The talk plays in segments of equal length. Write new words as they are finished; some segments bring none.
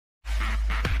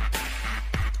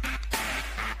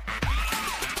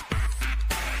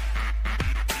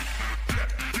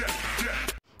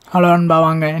Hello அன்பா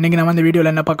வாங்க. இன்றைக்கி நம்ம இந்த வீடியோவில்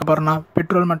என்ன பார்க்க போகிறோம்னா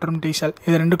பெட்ரோல் மற்றும் டீசல்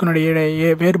இது ரெண்டுக்குனுடைய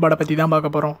வேறுபாடை பற்றி தான்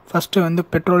பார்க்க போகிறோம். ஃபஸ்ட்டு வந்து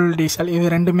பெட்ரோல் டீசல்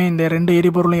இது ரெண்டுமே இந்த ரெண்டு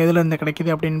எரிபொருளும் எதுலேருந்து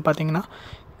கிடைக்கிது அப்படின்னு பார்த்தீங்கன்னா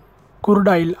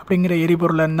குருடாயில் அப்படிங்கிற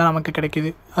எரிபொருளில் இருந்தால் நமக்கு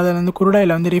கிடைக்கிது. அதில் வந்து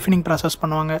குருடாயில் வந்து ரீஃபைனிங் ப்ராசஸ்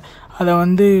பண்ணுவாங்க. அதை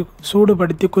வந்து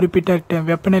சூடுபடுத்தி குறிப்பிட்ட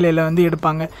வெப்பநிலையில் வந்து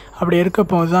எடுப்பாங்க. அப்படி எடுக்க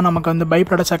போது தான் நமக்கு வந்து பை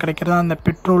ப்ராடக்ட்ஸாக கிடைக்கிறது அந்த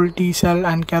பெட்ரோல், டீசல்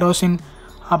அண்ட் கெரோசின்,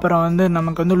 அப்புறம் வந்து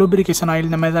நமக்கு வந்து லூப்ரிகேஷன் ஆயில்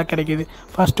இந்த மாதிரி தான் கிடைக்கிது.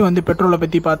 ஃபஸ்ட்டு வந்து பெட்ரோலை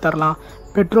பற்றி பார்த்துடலாம்.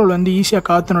 பெட்ரோல் வந்து ஈஸியாக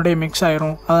காற்றுனுடைய மிக்ஸ்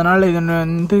ஆயிரும். அதனால்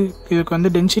இதுக்கு வந்து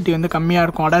டென்சிட்டி வந்து கம்மியாக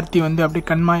இருக்கும், அடர்த்தி வந்து அப்படி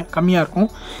கம்மியாக இருக்கும்.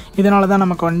 இதனால தான்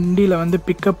நமக்கு வண்டியில் வந்து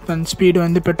பிக்கப் அண்ட் ஸ்பீடு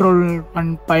வந்து பெட்ரோல்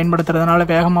பயன்படுத்துறதுனால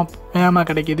வேகமாக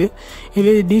கிடைக்கிது.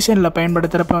 இதே டீசலில்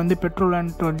பயன்படுத்துகிறப்ப வந்து பெட்ரோல்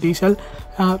அண்ட் டீசல்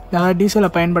அதாவது டீசலை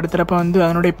பயன்படுத்துகிறப்ப வந்து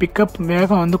அதனுடைய பிக்கப்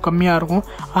வேகம் வந்து கம்மியாக இருக்கும்.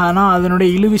 ஆனால் அதனுடைய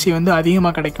இழுவிசை வந்து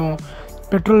அதிகமாக கிடைக்கும்.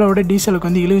 பெட்ரோலை விட டீசலுக்கு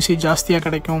வந்து இழுவிசை ஜாஸ்தியாக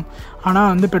கிடைக்கும். ஆனால்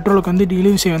வந்து பெட்ரோலுக்கு வந்து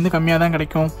இழுவிசை வந்து கம்மியாக தான்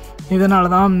கிடைக்கும். இதனால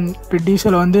தான் இப்போ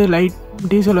டீசல்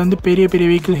வந்து பெரிய பெரிய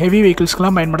ஹெவி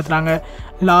வெஹிக்கிள்ஸ்க்கெலாம் பயன்படுத்துகிறாங்க.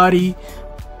 லாரி,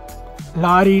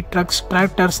 ட்ரக்ஸ்,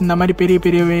 டிராக்டர்ஸ் இந்த மாதிரி பெரிய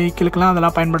பெரிய வெஹிக்கிளுக்கெலாம்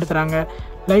அதெல்லாம் பயன்படுத்துகிறாங்க.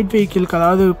 லைட் வெஹிக்கிளுக்கு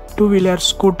அதாவது 2 வீலர்ஸ்,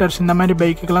 ஸ்கூட்டர்ஸ் இந்த மாதிரி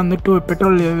பைக்குக்கெலாம் வந்து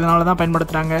பெட்ரோல் இதனால தான்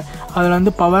பயன்படுத்துகிறாங்க. அதில்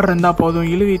வந்து பவர் இருந்தால் போதும்,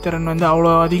 இழுவை திறன் வந்து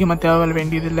அவ்வளோ அதிகமாக தேவை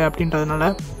வேண்டியதில்லை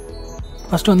அப்படின்றதுனால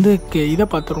ஃபஸ்ட்டு வந்து இதை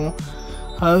பார்த்துருவோம்.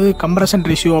 அதாவது கம்ப்ரஷன்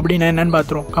ரேஷியோ அப்படின்னா என்னென்னு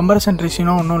பார்த்துருவோம். கம்ப்ரஷன்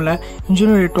ரேஷியோனா ஒன்றும் இல்லை,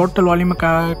 இன்ஜினுடைய டோட்டல் வால்யூமை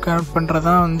கனெக்ட் பண்ணுறது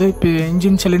தான் வந்து இப்போ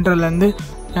இன்ஜின் சிலிண்டரில்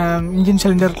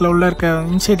இருக்க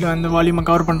இன்சைடில் வந்து வால்யூமை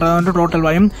கவர் பண்ணுறது வந்து டோட்டல்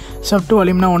வால்யூம். ஷாஃப்ட்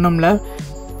வால்யூம்னா ஒன்றும் இல்லை,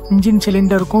 இன்ஜின்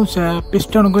சிலிண்டருக்கும்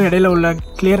பிஸ்டனுக்கும் இடையில உள்ள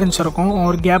கிளியரன்ஸ் இருக்கும்,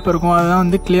 ஒரு கேப் இருக்கும், அதுதான்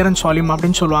வந்து கிளியரன்ஸ் வால்யூம்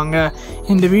அப்படின்னு சொல்லுவாங்க.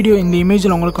 இந்த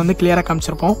இமேஜில் உங்களுக்கு வந்து கிளியராக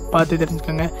காமிச்சிருப்போம், பார்த்து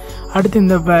தெரிஞ்சுக்கோங்க. அடுத்து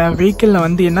இந்த வெஹிக்கிளில்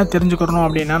வந்து என்ன தெரிஞ்சுக்கிறோம்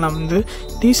அப்படின்னா, நம்ம வந்து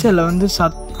டீசலில் வந்து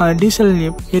டீசல்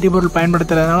எரிபொருள்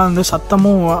பயன்படுத்துறதுனால வந்து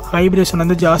சத்தமும் வைப்ரேஷன்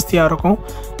வந்து ஜாஸ்தியாக இருக்கும்.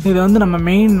 இது வந்து நம்ம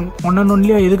மெயின்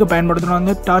ஒன்றுலேயே எதுக்கு பயன்படுத்துகிறோம்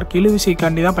வந்து டார்க்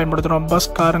இழுவிசைக்காண்டி தான் பயன்படுத்துகிறோம்.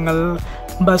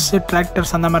 பஸ்ஸு,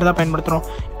 டிராக்டர்ஸ் அந்த மாதிரி தான் பயன்படுத்துகிறோம்.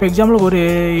 இப்போ எக்ஸாம்பிள் ஒரு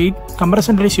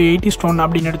கம்ப்ரஷன் ரேஷியோ 80:1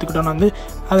 அப்படின்னு எடுத்துக்கிட்டோன்னா வந்து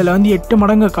அதில் வந்து 8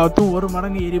 மடங்கு காற்றும் 1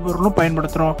 மடங்கு எரிபொருளும்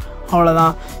பயன்படுத்துகிறோம்.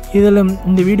 அவ்வளோதான்.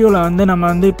 இந்த வீடியோவில் வந்து நம்ம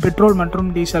வந்து பெட்ரோல் மற்றும்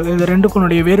டீசல் இது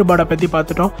ரெண்டுக்குனுடைய வேறுபாடை பற்றி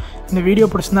பார்த்துட்டோம். இந்த வீடியோ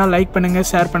பிடிச்சிருந்தால் லைக் பண்ணுங்கள்,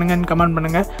 ஷேர் பண்ணுங்கள், கமெண்ட்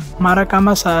பண்ணுங்கள்.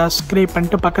 மறக்காமல் சப்ஸ்கிரைப்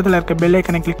பண்ணிட்டு பக்கத்தில் இருக்க பெல்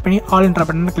ஐக்கனை கிளிக் பண்ணி ஆல் என்ற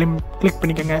பட்டனை கிளிக்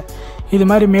பண்ணிக்கோங்க. இது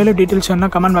மாதிரி மேலும் டீட்டெயில்ஸ்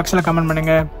வேணும்னா கமெண்ட் பாக்ஸில் கமெண்ட்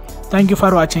பண்ணுங்கள். தேங்க்யூ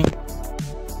ஃபார் வாட்சிங்.